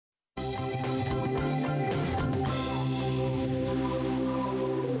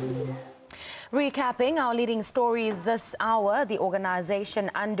Recapping our leading stories this hour, the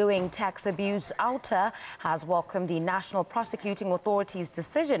organization Undoing Tax Abuse, OUTA, has welcomed the National Prosecuting Authority's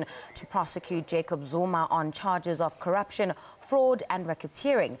decision to prosecute Jacob Zuma on charges of corruption, fraud and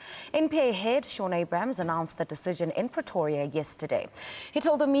racketeering. NPA head Sean Abrams announced the decision in Pretoria yesterday. He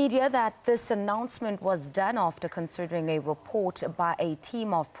told the media that this announcement was done after considering a report by a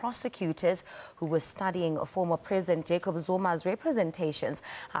team of prosecutors who were studying former President Jacob Zuma's representations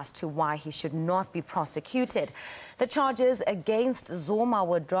as to why he should not be prosecuted. The charges against Zuma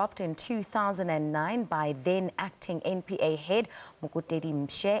were dropped in 2009 by then acting NPA head Mokutedi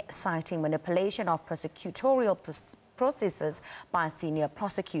Mshe, citing manipulation of prosecutorial processes by senior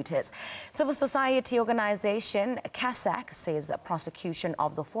prosecutors. Civil society organization CASAC says prosecution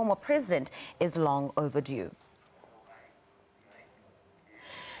of the former president is long overdue.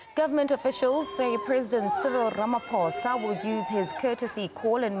 Government officials say President Cyril Ramaphosa will use his courtesy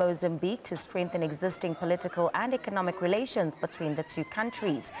call in Mozambique to strengthen existing political and economic relations between the two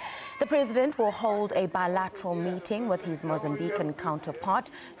countries. The president will hold a bilateral meeting with his Mozambican counterpart,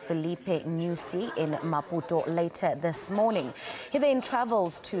 Felipe Nyusi, in Maputo later this morning. He then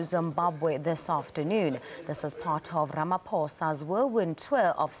travels to Zimbabwe this afternoon. This is part of Ramaphosa's whirlwind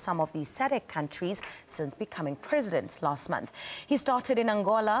tour of some of the SADC countries since becoming president last month. He started in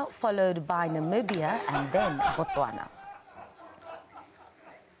Angola, followed by Namibia and then Botswana.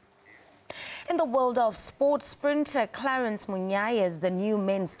 In the world of sport, sprinter Clarence Munyai is the new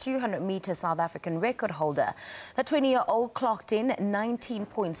men's 200-meter South African record holder. The 20-year-old clocked in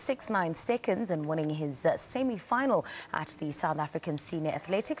 19.69 seconds in winning his semi-final at the South African Senior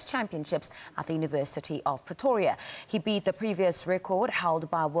Athletics Championships at the University of Pretoria. He beat the previous record held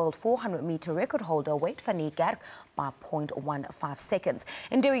by world 400-meter record holder Wade van Niekerk by 0.15 seconds.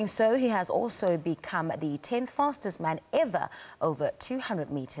 In doing so, he has also become the 10th fastest man ever over 200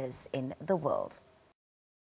 meters in the world.